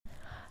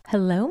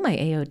Hello, my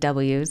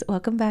AOWs.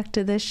 Welcome back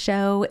to the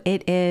show.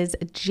 It is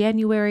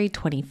January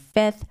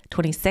 25th,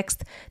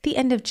 26th, the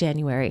end of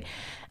January,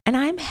 and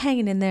I'm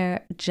hanging in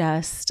there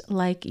just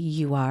like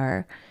you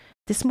are.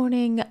 This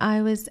morning,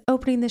 I was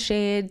opening the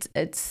shades.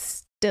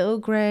 It's still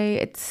gray.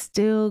 It's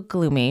still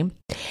gloomy.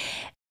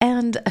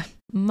 And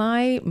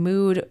my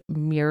mood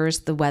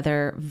mirrors the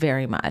weather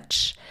very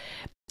much.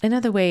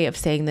 Another way of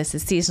saying this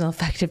is seasonal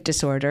affective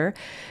disorder,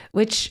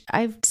 which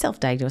I've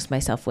self-diagnosed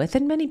myself with,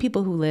 and many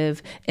people who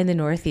live in the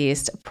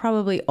Northeast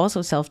probably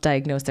also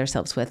self-diagnose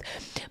themselves with.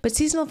 But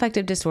seasonal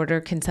affective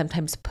disorder can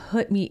sometimes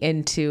put me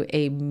into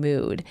a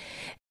mood,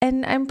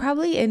 and I'm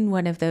probably in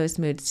one of those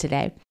moods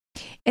today.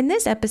 In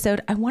this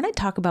episode, I want to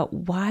talk about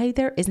why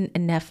there isn't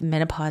enough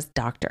menopause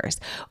doctors,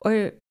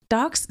 or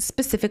docs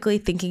specifically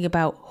thinking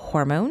about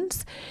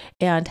hormones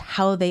and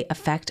how they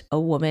affect a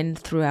woman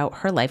throughout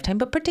her lifetime,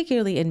 but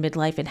particularly in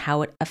midlife and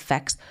how it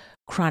affects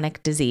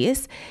chronic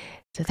disease.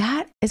 So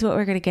that is what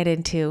we're going to get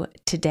into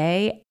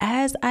today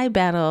as I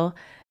battle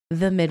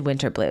the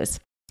midwinter blues.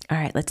 All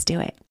right, let's do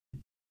it.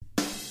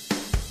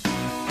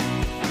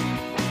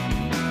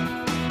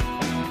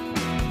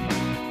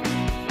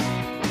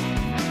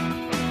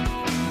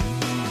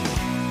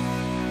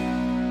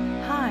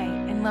 Hi,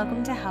 and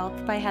welcome to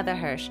Health by Heather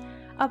Hirsch,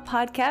 a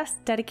podcast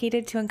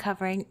dedicated to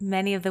uncovering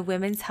many of the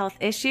women's health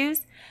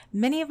issues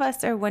many of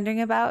us are wondering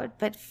about,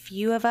 but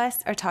few of us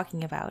are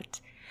talking about.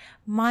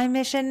 My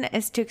mission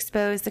is to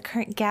expose the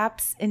current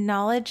gaps in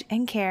knowledge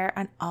and care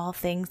on all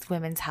things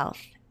women's health.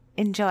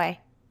 Enjoy.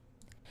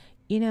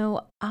 You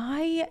know,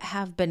 I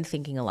have been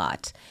thinking a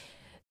lot.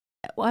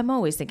 Well, I'm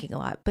always thinking a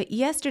lot, but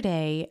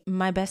yesterday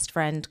my best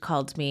friend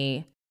called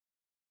me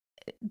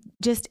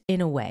just in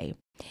a way.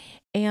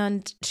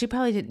 And she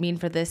probably didn't mean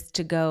for this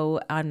to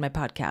go on my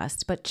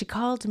podcast, but she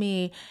called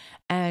me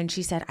and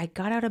she said, I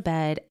got out of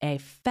bed, I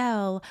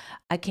fell,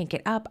 I can't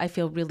get up, I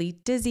feel really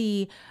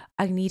dizzy,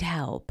 I need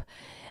help.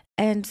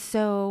 And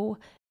so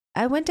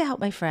I went to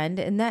help my friend,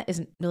 and that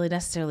isn't really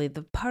necessarily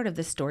the part of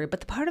the story, but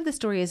the part of the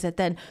story is that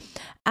then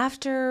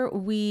after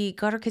we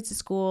got our kids to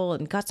school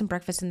and got some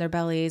breakfast in their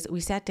bellies, we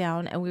sat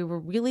down and we were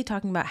really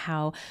talking about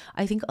how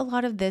I think a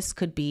lot of this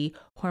could be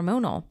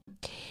hormonal.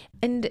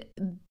 And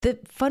the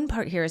fun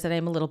part here is that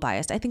I'm a little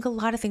biased. I think a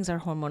lot of things are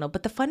hormonal,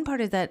 but the fun part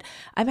is that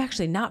I'm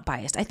actually not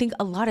biased. I think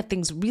a lot of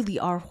things really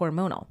are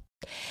hormonal.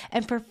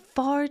 And for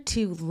far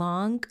too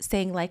long,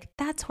 saying like,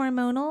 that's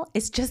hormonal,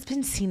 it's just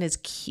been seen as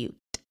cute.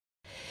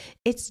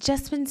 It's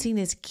just been seen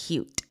as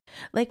cute.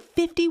 Like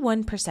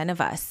 51%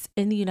 of us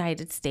in the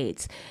United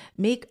States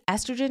make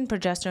estrogen,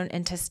 progesterone,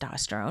 and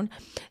testosterone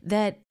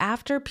that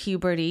after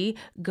puberty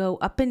go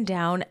up and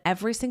down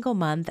every single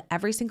month,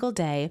 every single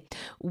day.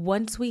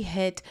 Once we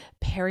hit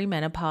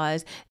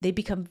perimenopause, they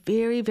become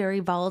very, very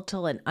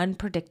volatile and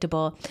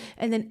unpredictable.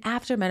 And then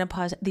after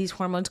menopause, these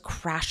hormones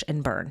crash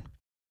and burn.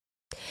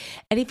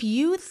 And if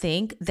you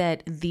think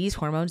that these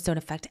hormones don't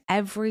affect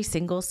every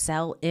single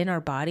cell in our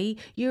body,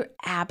 you're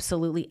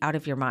absolutely out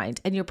of your mind.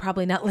 And you're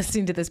probably not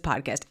listening to this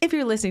podcast. If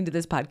you're listening to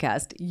this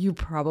podcast, you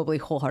probably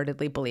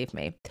wholeheartedly believe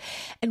me.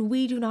 And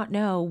we do not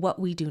know what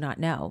we do not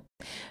know.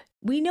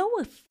 We know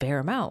a fair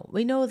amount.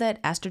 We know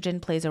that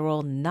estrogen plays a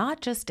role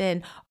not just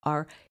in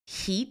our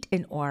heat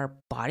and our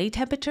body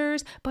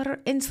temperatures, but our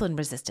insulin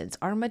resistance,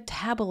 our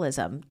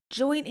metabolism,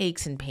 joint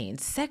aches and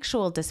pains,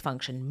 sexual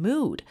dysfunction,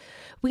 mood.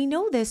 We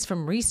know this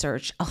from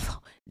research,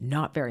 although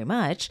not very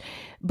much,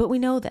 but we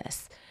know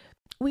this.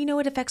 We know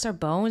it affects our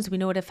bones. We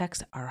know it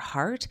affects our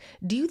heart.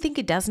 Do you think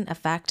it doesn't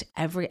affect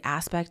every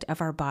aspect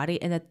of our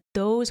body and that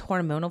those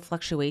hormonal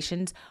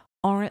fluctuations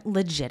aren't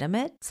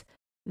legitimate?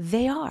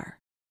 They are.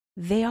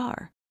 They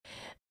are.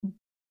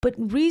 But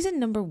reason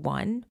number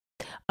one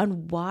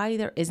on why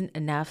there isn't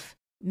enough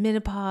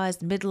menopause,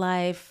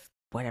 midlife,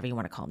 whatever you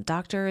want to call them,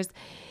 doctors,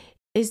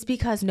 is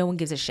because no one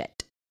gives a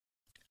shit.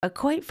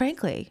 Quite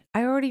frankly,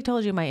 I already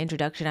told you in my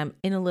introduction, I'm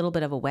in a little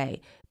bit of a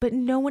way, but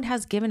no one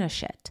has given a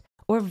shit,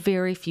 or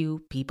very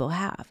few people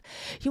have.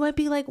 You might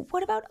be like,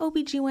 what about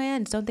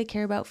OBGYNs? Don't they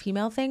care about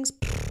female things?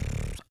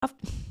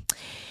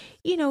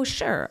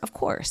 Sure, of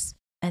course.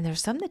 And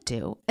there's some that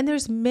do. And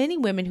there's many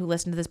women who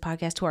listen to this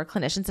podcast who are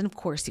clinicians, and of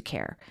course you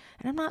care.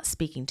 And I'm not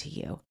speaking to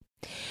you.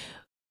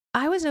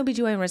 I was an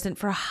OBGYN resident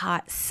for a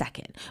hot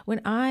second. When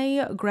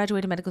I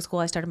graduated medical school,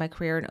 I started my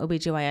career in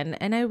OBGYN,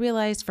 and I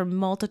realized for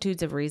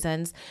multitudes of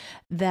reasons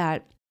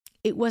that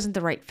it wasn't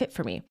the right fit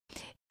for me.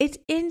 It's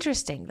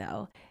interesting,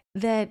 though,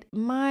 that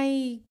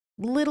my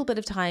little bit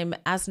of time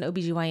as an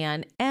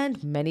OBGYN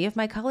and many of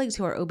my colleagues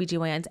who are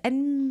OBGYNs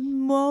and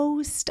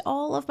most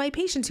all of my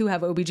patients who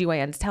have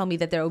OBGYNs tell me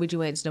that their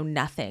OBGYNs know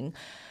nothing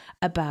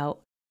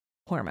about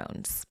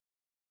hormones.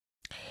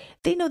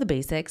 They know the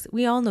basics.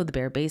 We all know the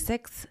bare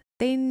basics.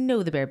 They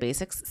know the bare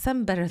basics,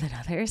 some better than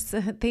others.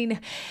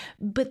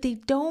 But they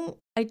don't,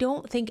 I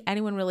don't think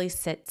anyone really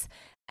sits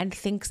and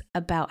thinks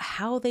about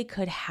how they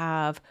could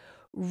have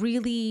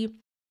really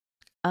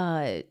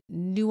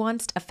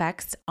nuanced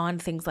effects on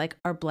things like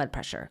our blood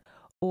pressure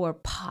or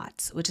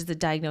POTS, which is the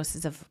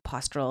diagnosis of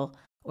postural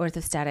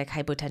orthostatic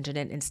hypotension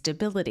and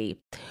instability,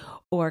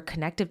 or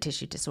connective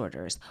tissue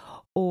disorders,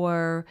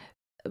 or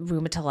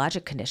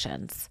rheumatologic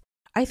conditions.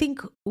 I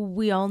think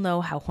we all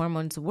know how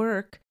hormones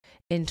work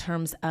in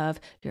terms of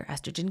your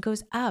estrogen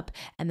goes up,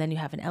 and then you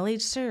have an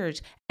LH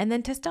surge, and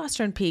then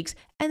testosterone peaks,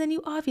 and then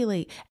you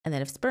ovulate. And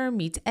then if sperm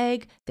meets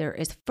egg, there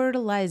is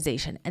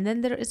fertilization, and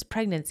then there is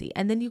pregnancy,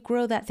 and then you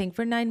grow that thing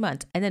for 9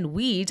 months, and then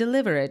we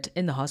deliver it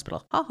in the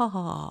hospital. Ha ha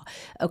ha.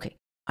 Okay,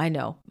 I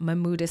know my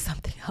mood is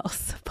something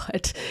else,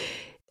 but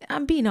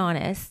I'm being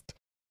honest.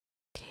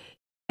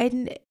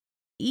 And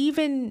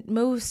even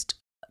most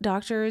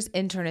doctors,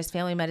 internists,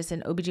 family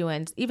medicine,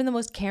 OBGYNs, even the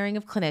most caring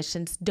of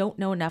clinicians don't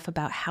know enough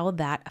about how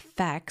that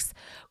affects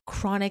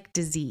chronic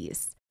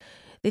disease.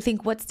 They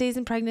think what stays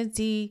in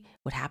pregnancy,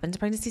 what happens in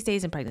pregnancy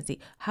stays in pregnancy.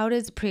 How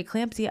does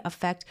preeclampsia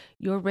affect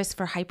your risk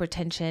for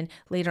hypertension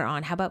later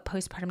on? How about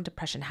postpartum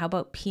depression? How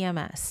about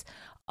PMS?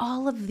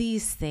 All of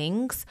these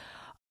things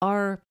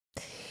are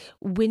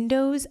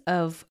windows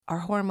of our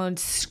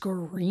hormones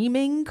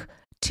screaming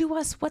to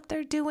us what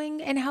they're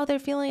doing and how they're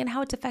feeling and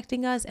how it's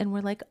affecting us. And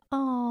we're like,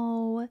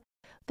 oh,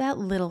 that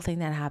little thing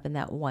that happened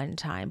that one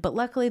time. But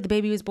luckily the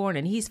baby was born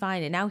and he's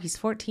fine. And now he's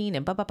 14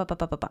 and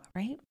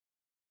right?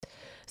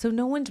 So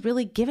no one's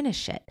really given a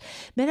shit.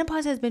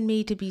 Menopause has been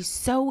made to be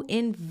so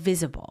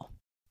invisible.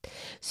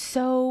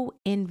 So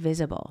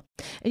invisible.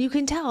 And you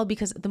can tell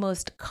because the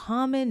most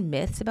common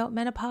myths about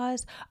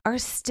menopause are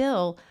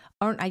still,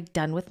 aren't I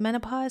done with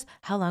menopause?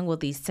 How long will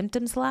these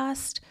symptoms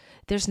last?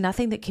 There's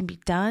nothing that can be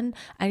done.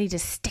 I need to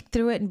stick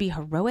through it and be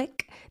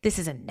heroic. This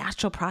is a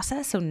natural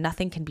process, so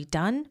nothing can be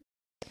done.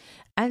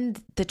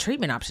 And the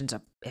treatment options,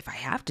 are, if I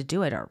have to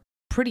do it, are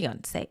pretty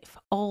unsafe.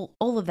 All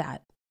of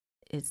that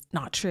is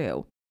not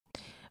true.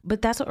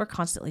 But that's what we're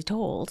constantly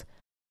told.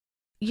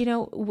 You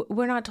know,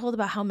 we're not told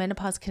about how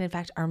menopause can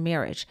affect our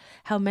marriage,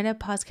 how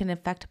menopause can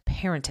affect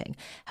parenting,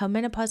 how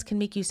menopause can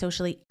make you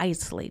socially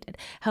isolated,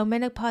 how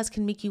menopause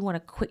can make you want to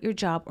quit your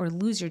job or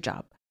lose your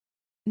job.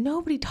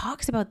 Nobody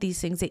talks about these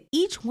things. That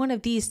each one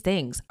of these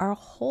things are a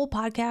whole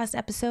podcast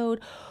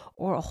episode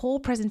or a whole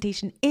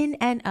presentation in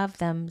and of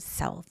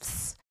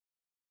themselves.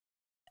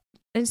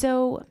 And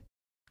so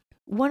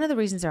one of the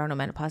reasons there are no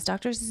menopause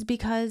doctors is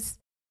because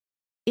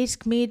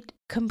it's made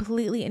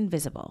completely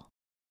invisible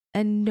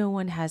and no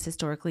one has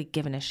historically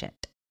given a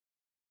shit.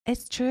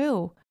 It's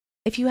true.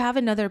 If you have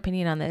another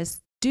opinion on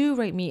this, do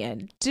write me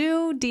in.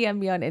 Do DM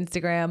me on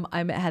Instagram.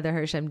 I'm at Heather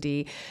Hirsch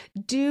MD.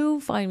 Do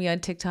find me on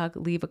TikTok.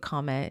 Leave a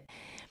comment.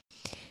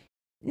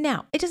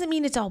 Now, it doesn't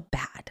mean it's all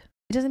bad.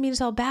 It doesn't mean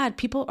it's all bad.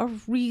 People are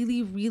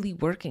really, really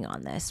working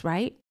on this,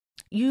 right?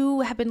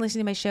 You have been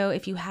listening to my show.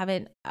 If you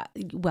haven't,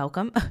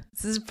 welcome.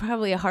 This is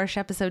probably a harsh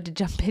episode to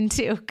jump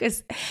into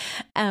because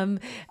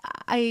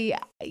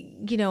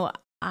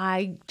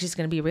I just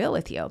going to be real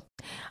with you.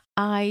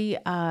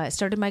 I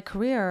started my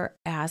career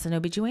as an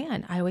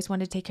OBGYN. I always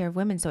wanted to take care of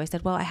women. So I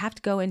said, well, I have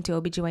to go into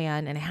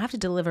OBGYN and I have to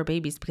deliver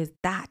babies because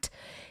that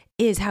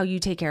is how you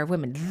take care of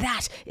women.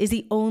 That is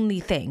the only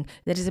thing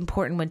that is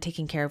important when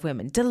taking care of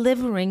women.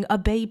 Delivering a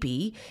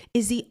baby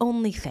is the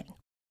only thing.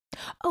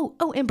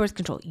 Oh, and birth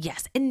control.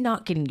 Yes. And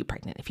not getting you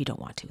pregnant if you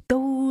don't want to.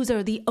 Those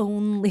are the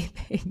only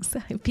things.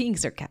 I'm being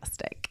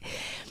sarcastic.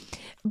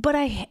 But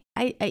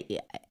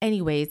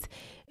anyways,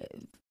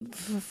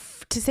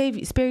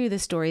 to spare you the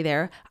story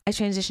there, I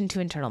transitioned to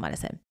internal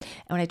medicine.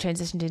 And when I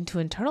transitioned into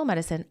internal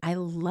medicine, I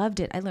loved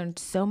it. I learned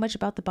so much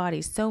about the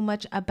body, so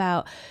much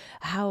about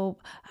how,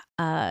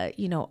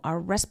 our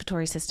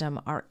respiratory system,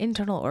 our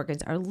internal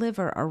organs, our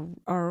liver,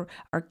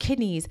 our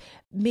kidneys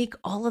make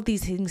all of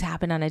these things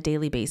happen on a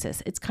daily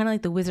basis. It's kind of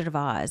like the Wizard of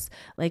Oz,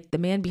 like the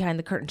man behind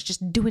the curtains,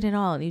 just doing it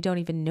all and you don't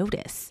even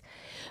notice.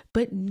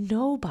 But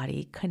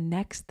nobody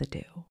connects the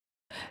two.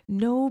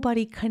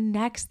 Nobody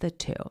connects the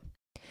two.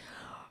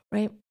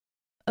 Right?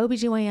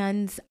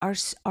 OBGYNs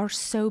are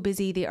so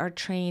busy. They are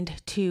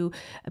trained to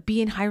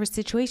be in high-risk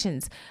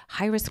situations,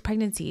 high-risk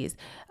pregnancies,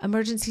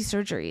 emergency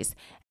surgeries,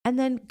 and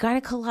then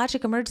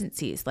gynecologic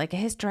emergencies like a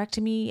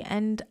hysterectomy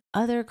and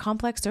other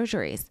complex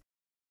surgeries.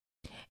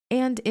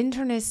 And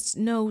internists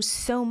know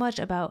so much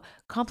about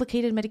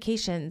complicated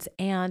medications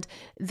and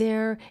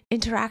their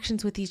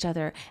interactions with each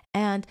other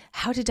and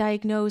how to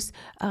diagnose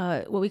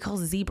what we call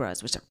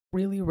zebras, which are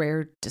really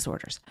rare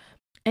disorders.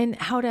 And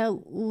how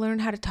to learn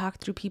how to talk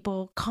through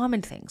people,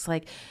 common things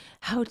like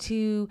how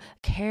to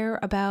care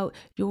about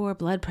your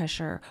blood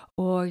pressure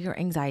or your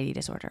anxiety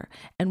disorder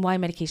and why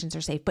medications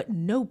are safe. But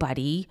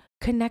nobody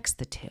connects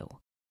the two.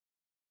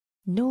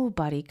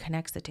 Nobody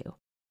connects the two.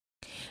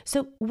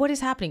 So what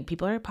is happening?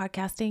 People are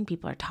podcasting,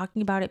 people are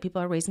talking about it,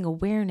 people are raising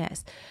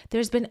awareness.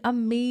 There's been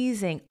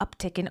amazing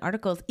uptick in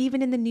articles,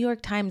 even in the New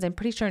York Times. I'm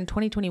pretty sure in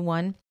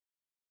 2021.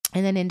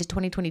 And then into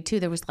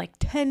 2022, there was like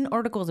 10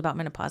 articles about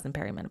menopause and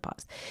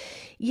perimenopause.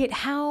 Yet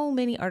how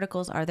many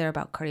articles are there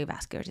about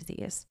cardiovascular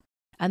disease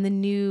and the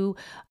new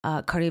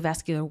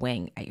cardiovascular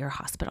wing at your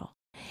hospital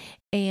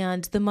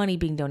and the money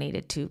being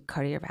donated to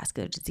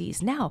cardiovascular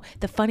disease? Now,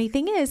 the funny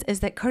thing is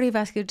that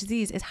cardiovascular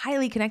disease is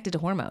highly connected to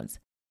hormones,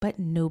 but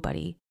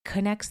nobody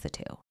connects the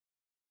two.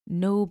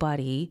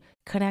 Nobody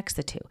connects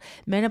the two.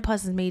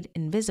 Menopause is made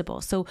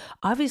invisible. So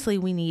obviously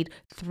we need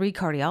 3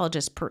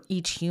 cardiologists per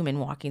each human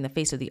walking the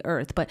face of the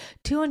earth, but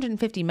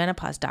 250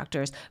 menopause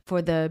doctors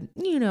for the,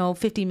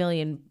 50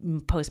 million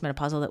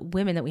postmenopausal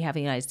women that we have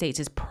in the United States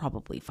is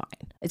probably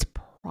fine. It's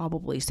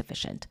probably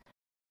sufficient.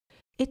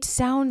 It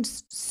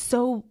sounds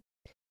so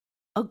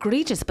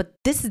egregious, but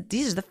these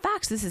are the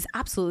facts. This is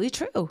absolutely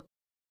true.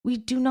 We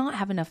do not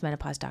have enough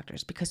menopause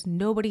doctors because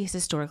nobody has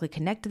historically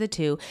connected the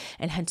two,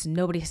 and hence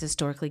nobody has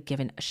historically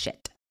given a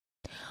shit.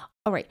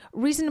 All right,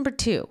 reason number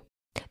 2,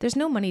 there's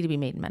no money to be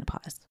made in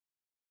menopause.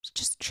 It's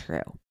just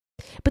true.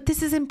 But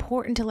this is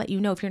important to let you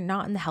know if you're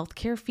not in the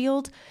healthcare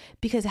field,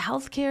 because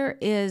healthcare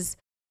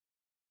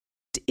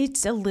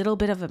it's a little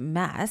bit of a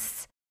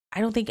mess.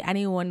 I don't think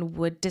anyone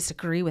would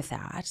disagree with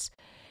that.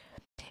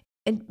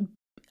 And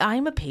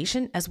I'm a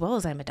patient as well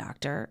as I'm a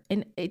doctor,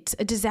 and it's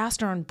a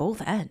disaster on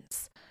both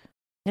ends.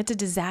 It's a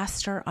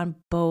disaster on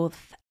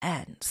both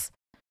ends.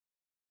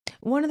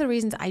 One of the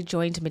reasons I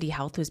joined MIDI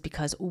Health was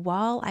because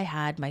while I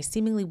had my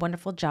seemingly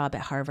wonderful job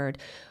at Harvard,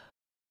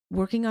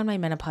 working on my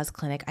menopause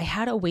clinic, I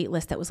had a wait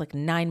list that was like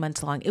 9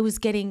 months long. It was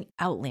getting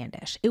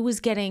outlandish. It was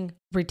getting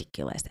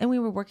ridiculous. And we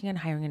were working on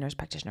hiring a nurse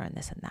practitioner and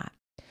this and that.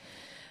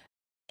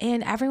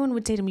 And everyone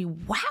would say to me,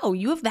 wow,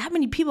 you have that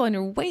many people on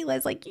your wait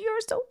list. Like, you're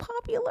so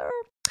popular.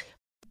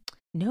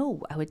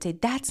 No, I would say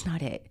that's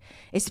not it.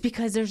 It's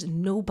because there's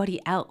nobody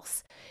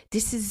else.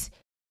 This is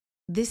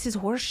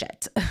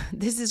horseshit.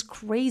 This is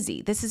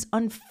crazy. This is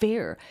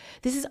unfair.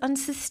 This is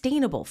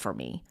unsustainable for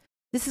me.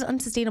 This is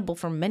unsustainable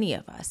for many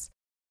of us.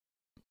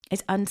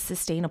 It's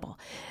unsustainable.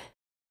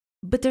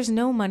 But there's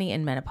no money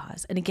in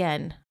menopause. And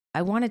again,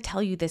 I want to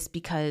tell you this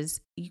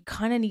because you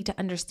kind of need to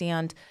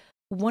understand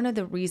one of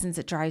the reasons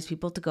it drives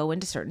people to go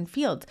into certain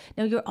fields.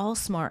 Now, you're all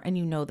smart and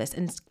you know this,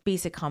 and it's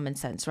basic common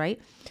sense,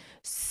 right?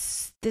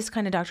 This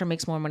kind of doctor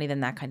makes more money than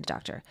that kind of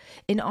doctor.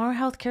 In our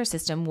healthcare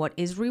system, what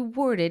is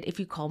rewarded, if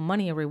you call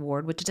money a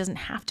reward, which it doesn't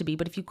have to be,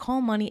 but if you call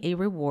money a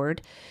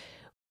reward,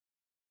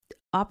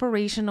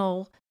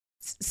 operational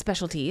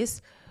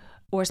specialties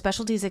or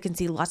specialties that can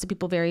see lots of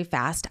people very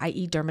fast,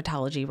 i.e.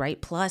 dermatology,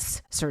 right?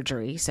 Plus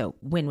surgery, so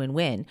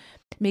win-win-win,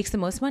 makes the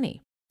most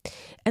money.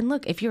 And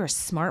look, if you're a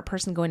smart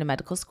person going to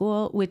medical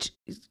school, which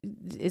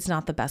is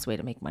not the best way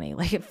to make money,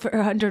 like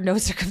under no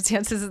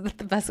circumstances is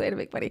the best way to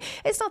make money.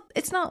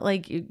 It's not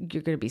like you're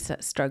going to be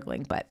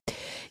struggling, but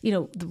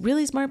the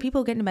really smart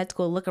people get into med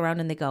school, look around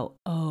and they go,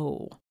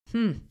 oh,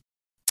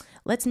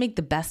 let's make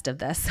the best of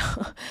this.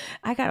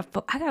 I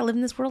gotta live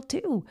in this world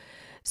too.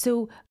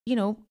 So,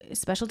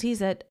 specialties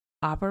that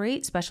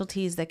operate,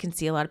 specialties that can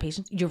see a lot of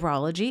patients,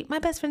 urology. My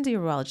best friend's a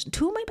urologist.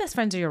 2 of my best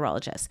friends are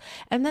urologists.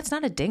 And that's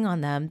not a ding on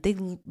them.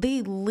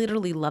 They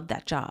literally love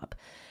that job.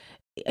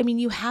 I mean,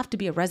 you have to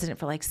be a resident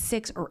for like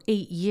 6 or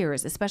 8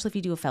 years, especially if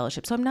you do a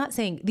fellowship. So I'm not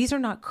saying these are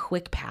not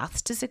quick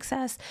paths to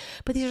success,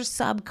 but these are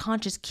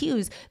subconscious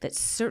cues that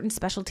certain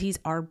specialties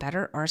are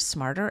better, are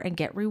smarter, and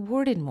get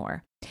rewarded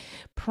more.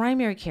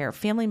 Primary care,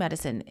 family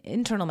medicine,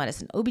 internal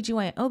medicine,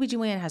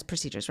 OBGYN has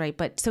procedures, right?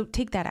 But so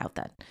take that out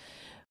then.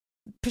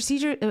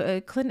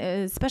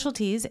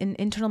 Specialties in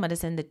internal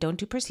medicine that don't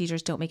do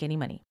procedures don't make any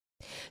money.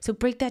 So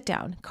break that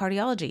down.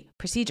 Cardiology,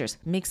 procedures,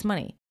 makes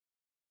money.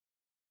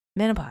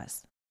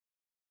 Menopause,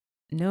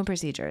 no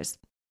procedures,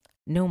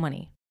 no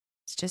money.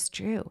 It's just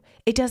true.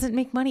 It doesn't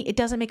make money. It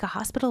doesn't make a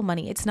hospital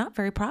money. It's not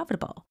very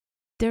profitable.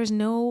 There is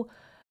no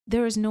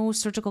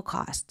surgical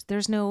cost.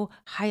 There's no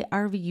high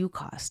RVU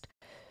cost.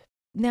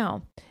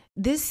 Now,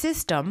 this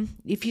system,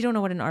 if you don't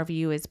know what an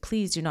RVU is,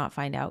 please do not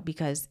find out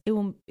because it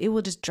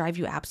will just drive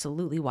you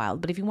absolutely wild.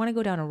 But if you want to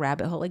go down a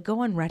rabbit hole, like go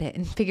on Reddit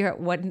and figure out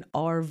what an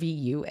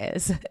RVU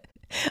is.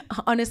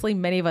 Honestly,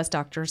 many of us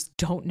doctors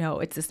don't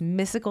know. It's this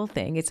mythical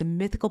thing. It's a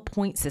mythical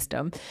point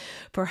system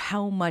for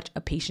how much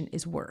a patient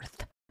is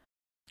worth.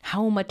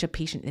 How much a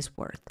patient is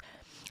worth.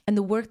 And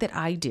the work that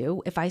I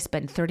do, if I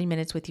spend 30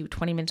 minutes with you,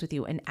 20 minutes with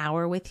you, an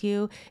hour with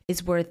you,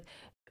 is worth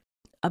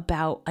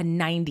about a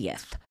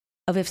 90th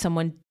of if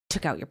someone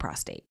took out your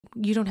prostate.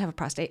 You don't have a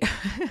prostate.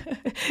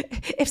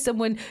 If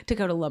someone took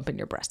out a lump in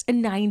your breast, a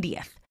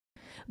 90th.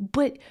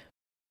 But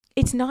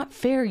it's not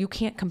fair. You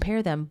can't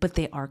compare them, but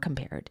they are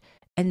compared.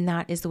 And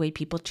that is the way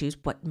people choose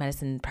what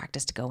medicine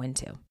practice to go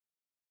into.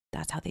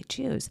 That's how they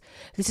choose.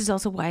 This is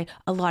also why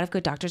a lot of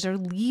good doctors are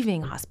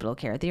leaving hospital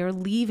care. They are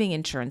leaving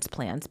insurance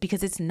plans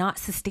because it's not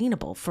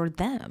sustainable for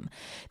them.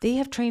 They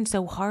have trained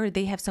so hard.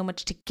 They have so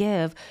much to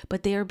give,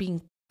 but they are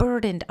being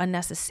burdened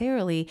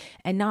unnecessarily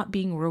and not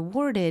being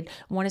rewarded,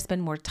 want to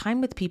spend more time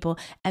with people.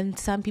 And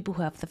some people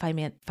who have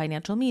the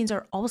financial means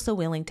are also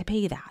willing to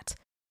pay that.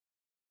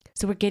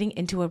 So we're getting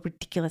into a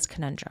ridiculous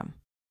conundrum.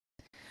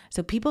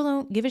 So people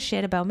don't give a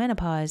shit about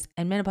menopause,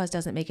 and menopause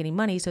doesn't make any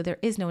money, so there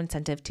is no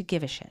incentive to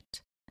give a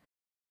shit.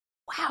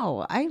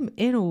 Wow, I'm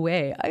in a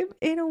way.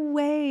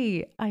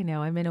 I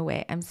know I'm in a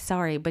way. I'm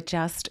sorry, but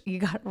just you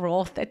got to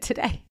roll with it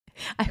today.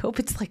 I hope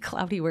it's like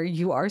cloudy where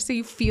you are so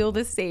you feel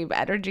the same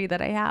energy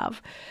that I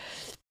have.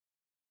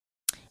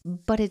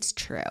 But it's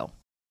true.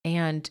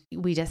 And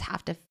we just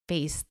have to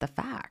face the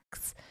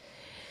facts.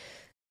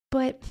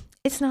 But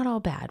it's not all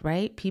bad,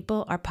 right?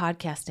 People are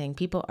podcasting.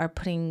 People are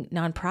putting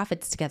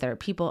nonprofits together.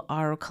 People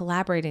are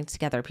collaborating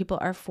together. People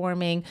are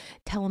forming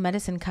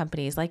telemedicine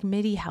companies like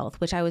MIDI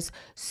Health, which I was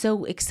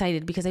so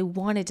excited because I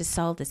wanted to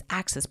solve this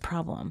access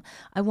problem.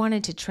 I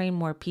wanted to train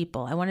more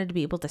people. I wanted to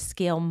be able to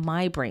scale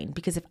my brain,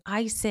 because if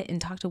I sit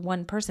and talk to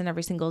one person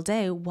every single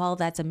day, while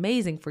that's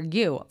amazing for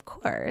you, of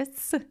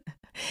course,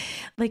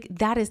 like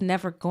that is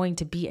never going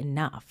to be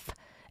enough.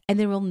 And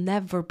there will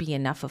never be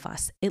enough of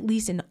us, at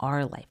least in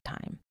our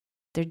lifetime.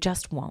 There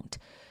just won't.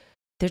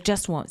 There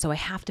just won't. So I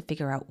have to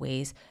figure out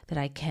ways that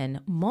I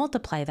can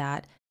multiply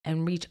that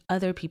and reach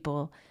other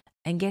people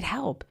and get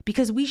help,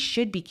 because we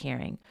should be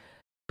caring.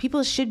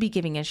 People should be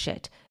giving a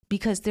shit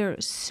because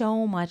there's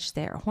so much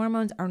there.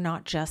 Hormones are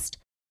not just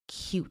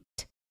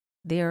cute.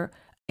 They're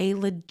a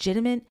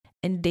legitimate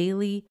and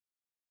daily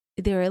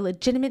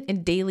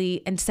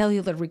and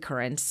cellular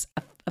recurrence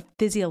of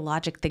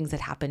physiologic things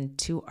that happen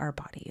to our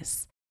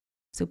bodies.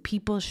 So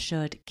people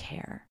should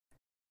care.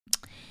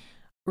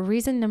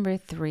 Reason number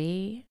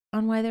 3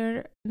 on why there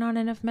are not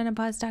enough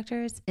menopause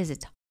doctors is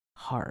it's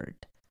hard.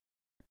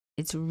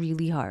 It's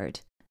really hard.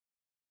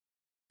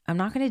 I'm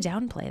not going to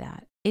downplay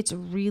that. It's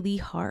really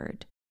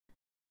hard.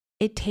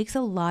 It takes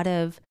a lot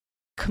of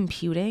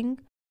computing.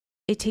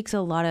 It takes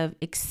a lot of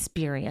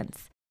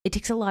experience. It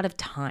takes a lot of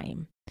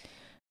time.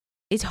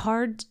 It's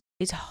hard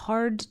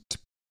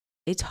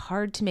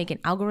to make an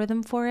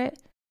algorithm for it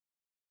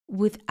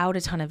without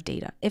a ton of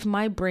data. If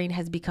my brain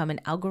has become an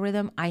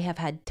algorithm, I have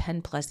had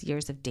 10 plus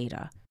years of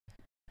data.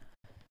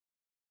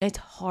 It's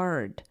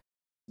hard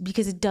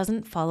because it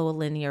doesn't follow a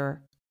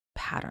linear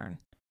pattern.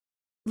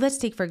 Let's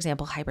take, for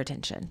example,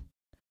 hypertension.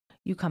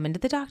 You come into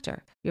the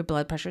doctor, your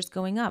blood pressure is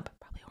going up,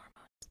 probably hormones.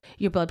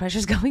 Your blood pressure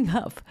is going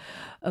up,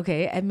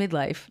 okay, at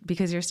midlife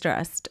because you're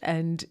stressed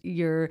and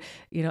your,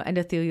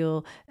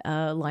 endothelial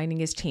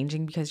lining is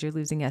changing because you're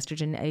losing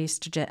estrogen.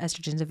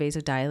 Estrogen's a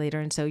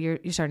vasodilator, and so you're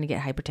starting to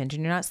get hypertension.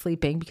 You're not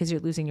sleeping because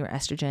you're losing your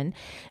estrogen,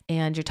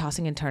 and you're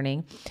tossing and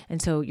turning,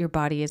 and so your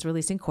body is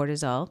releasing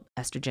cortisol,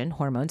 estrogen,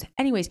 hormones.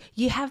 Anyways,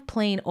 you have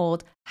plain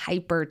old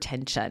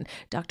hypertension.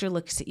 Doctor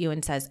looks at you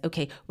and says,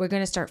 okay, we're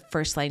going to start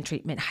first line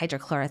treatment,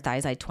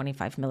 hydrochlorothiazide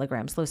 25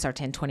 milligrams,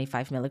 losartan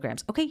 25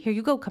 milligrams. Okay, here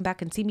you go. Come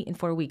back and see me in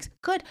 4 weeks.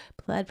 Good.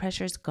 Blood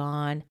pressure's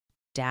gone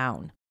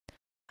down.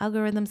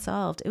 Algorithm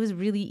solved. It was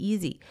really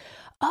easy.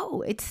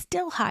 Oh, it's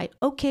still high.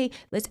 Okay,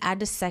 let's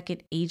add a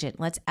second agent.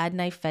 Let's add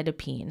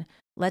nifedipine.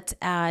 Let's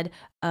add,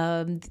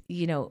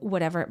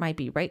 whatever it might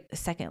be, right?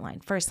 Second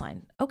line, first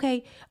line.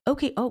 Okay.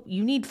 Oh,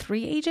 you need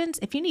 3 agents?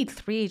 If you need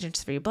 3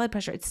 agents for your blood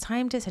pressure, it's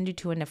time to send you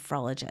to a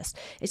nephrologist.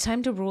 It's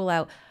time to rule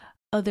out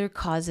other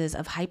causes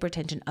of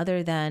hypertension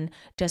other than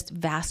just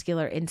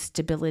vascular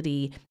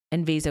instability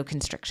and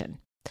vasoconstriction.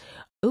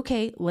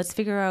 Okay, let's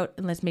figure out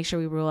and let's make sure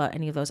we rule out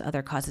any of those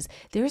other causes.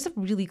 There is a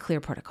really clear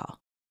protocol.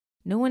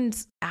 No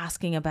one's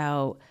asking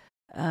about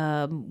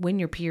when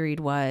your period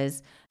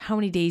was, how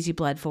many days you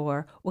bled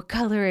for, what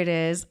color it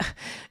is,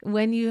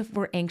 when you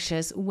were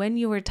anxious, when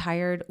you were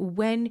tired,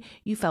 when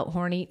you felt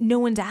horny. No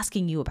one's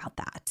asking you about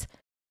that.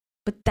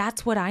 But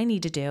that's what I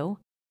need to do.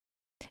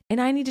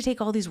 And I need to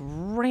take all these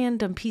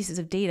random pieces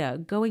of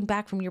data going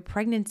back from your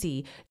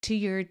pregnancy to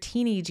your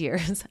teenage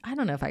years. I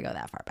don't know if I go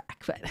that far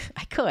back, but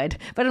I could,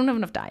 but I don't have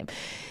enough time.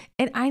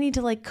 And I need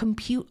to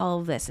compute all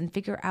of this and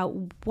figure out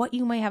what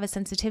you might have a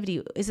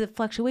sensitivity. Is it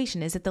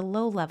fluctuation? Is it the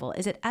low level?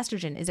 Is it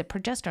estrogen? Is it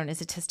progesterone?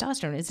 Is it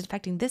testosterone? Is it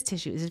affecting this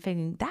tissue? Is it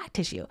affecting that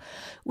tissue?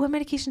 What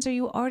medications are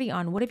you already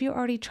on? What have you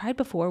already tried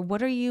before?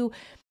 What is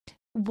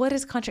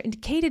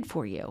contraindicated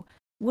for you?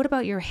 What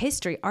about your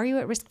history? Are you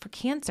at risk for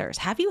cancers?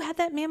 Have you had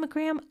that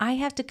mammogram? I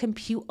have to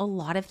compute a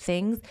lot of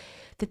things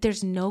that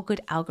there's no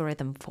good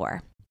algorithm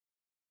for.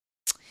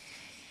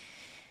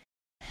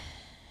 At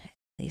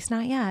least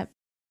not yet.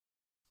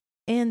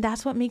 And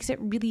that's what makes it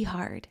really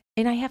hard.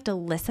 And I have to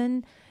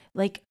listen,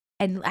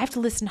 and I have to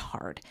listen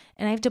hard.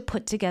 And I have to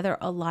put together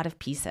a lot of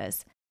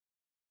pieces.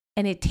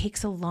 And it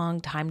takes a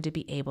long time to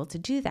be able to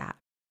do that.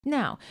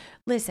 Now,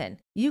 listen,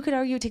 you could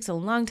argue it takes a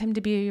long time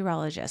to be a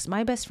urologist.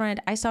 My best friend,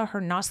 I saw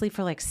her not sleep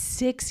for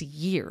 6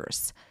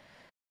 years.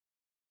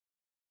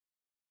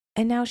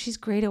 And now she's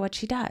great at what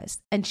she does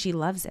and she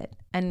loves it.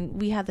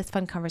 And we had this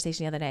fun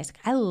conversation the other day. I was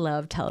like, I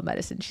love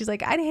telemedicine. She's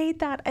like, I hate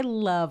that. I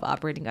love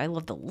operating. I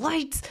love the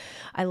lights.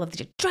 I love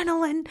the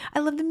adrenaline. I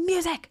love the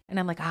music. And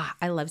I'm like,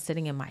 I love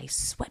sitting in my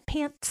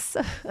sweatpants.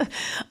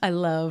 I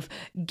love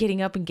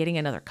getting up and getting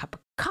another cup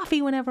of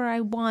coffee whenever I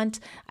want.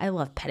 I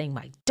love petting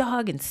my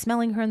dog and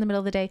smelling her in the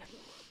middle of the day.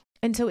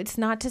 And so it's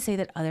not to say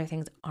that other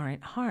things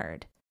aren't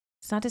hard.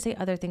 It's not to say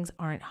other things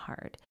aren't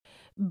hard,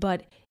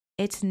 but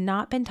it's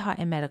not been taught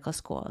in medical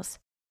schools.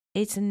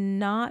 It's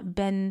not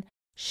been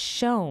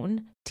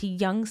shown to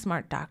young,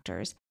 smart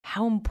doctors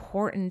how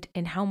important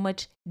and how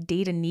much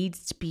data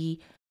needs to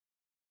be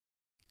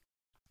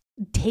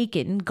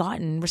taken,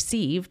 gotten,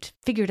 received,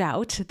 figured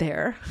out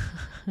there.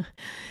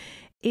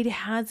 It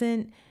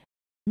hasn't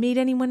made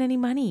anyone any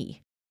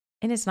money,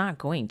 and it's not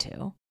going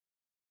to.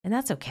 And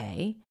that's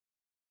okay.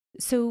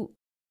 So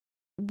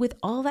with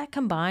all that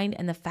combined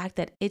and the fact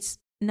that it's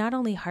not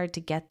only hard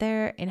to get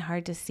there and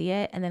hard to see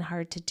it and then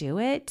hard to do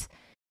it.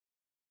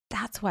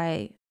 That's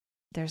why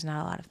there's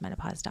not a lot of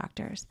menopause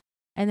doctors.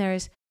 And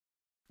there's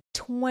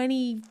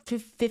 20 to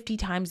 50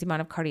 times the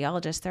amount of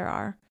cardiologists there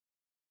are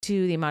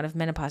to the amount of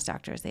menopause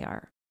doctors they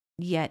are.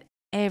 Yet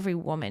every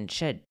woman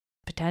should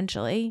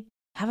potentially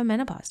have a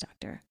menopause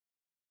doctor.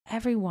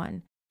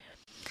 Everyone.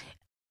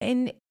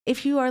 And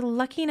if you are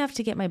lucky enough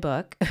to get my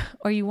book,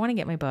 or you want to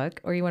get my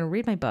book, or you want to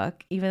read my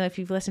book, even though if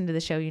you've listened to the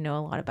show, you know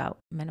a lot about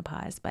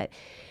menopause, but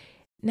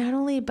not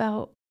only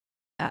about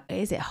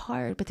is it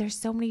hard, but there's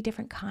so many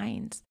different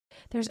kinds.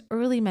 There's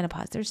early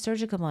menopause, there's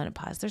surgical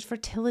menopause, there's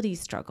fertility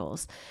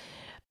struggles,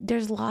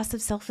 there's loss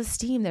of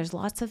self-esteem, there's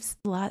lots of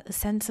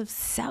sense of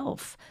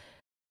self.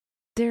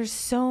 There's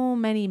so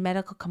many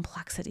medical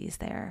complexities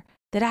there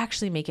that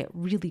actually make it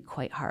really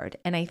quite hard.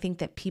 And I think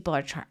that people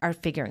are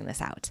figuring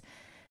this out.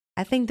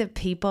 I think that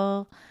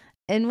people,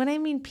 and when I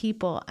mean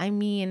people, I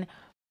mean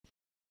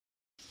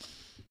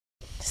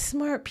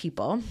smart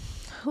people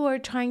who are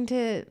trying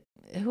to,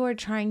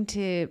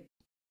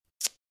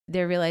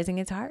 they're realizing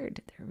it's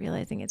hard. They're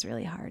realizing it's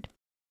really hard.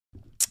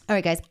 All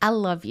right, guys, I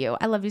love you.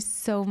 I love you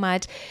so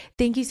much.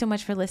 Thank you so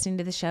much for listening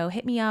to the show.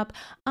 Hit me up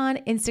on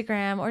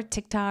Instagram or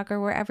TikTok or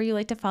wherever you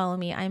like to follow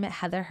me. I'm at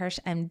Heather Hirsch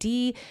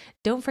MD.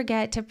 Don't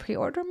forget to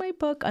pre-order my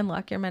book,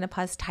 Unlock Your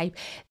Menopause Type.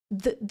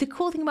 The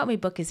cool thing about my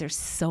book is there's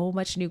so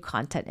much new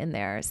content in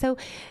there. So,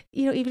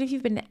 even if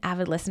you've been an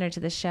avid listener to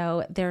the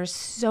show, there's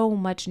so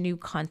much new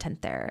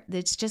content there.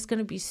 It's just going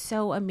to be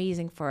so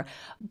amazing for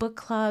book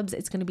clubs.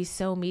 It's going to be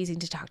so amazing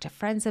to talk to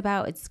friends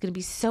about. It's going to be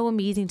so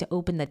amazing to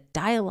open the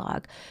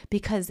dialogue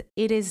because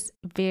it is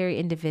very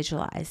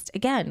individualized,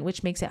 again,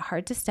 which makes it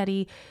hard to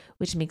study,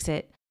 which makes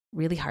it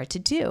really hard to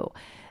do.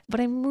 But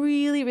I'm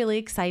really, really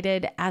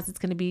excited as it's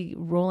going to be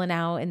rolling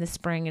out in the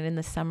spring and in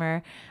the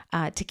summer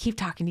to keep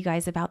talking to you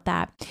guys about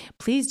that.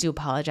 Please do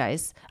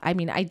apologize. I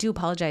mean, I do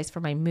apologize for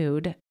my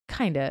mood.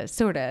 Kind of,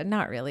 sort of,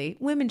 not really.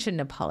 Women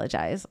shouldn't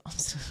apologize,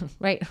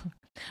 right?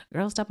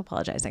 Girls, stop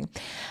apologizing.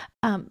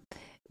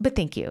 But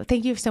thank you.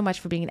 Thank you so much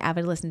for being an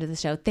avid listener to the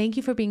show. Thank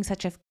you for being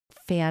such a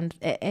fan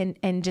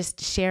and just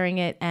sharing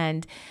it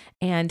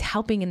and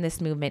helping in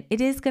this movement.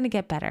 It is going to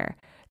get better.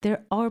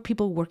 There are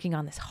people working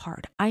on this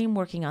hard. I am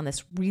working on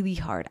this really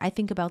hard. I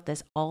think about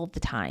this all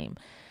the time.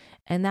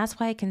 And that's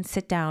why I can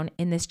sit down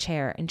in this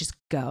chair and just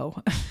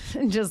go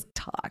and just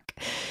talk.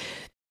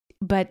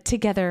 But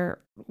together,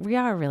 we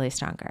are really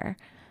stronger.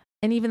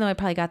 And even though I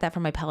probably got that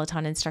from my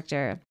Peloton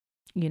instructor,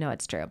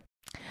 it's true.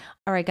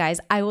 All right,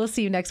 guys, I will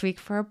see you next week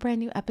for a brand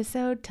new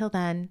episode. Till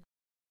then,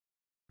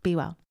 be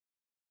well.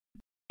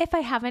 If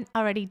I haven't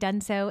already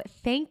done so,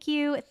 thank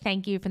you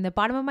from the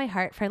bottom of my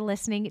heart for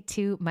listening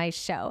to my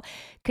show.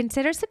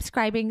 Consider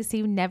subscribing so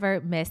you never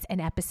miss an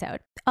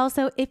episode.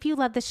 Also, if you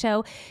love the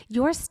show,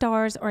 your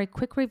stars or a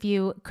quick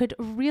review could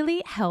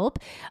really help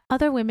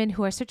other women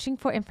who are searching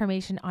for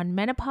information on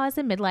menopause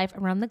and midlife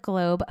around the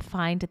globe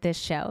find this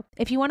show.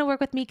 If you want to work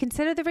with me,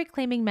 consider the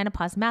Reclaiming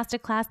Menopause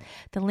Masterclass.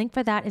 The link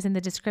for that is in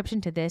the description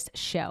to this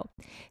show.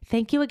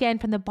 Thank you again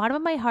from the bottom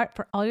of my heart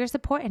for all your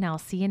support, and I'll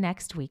see you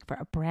next week for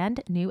a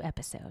brand new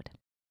episode.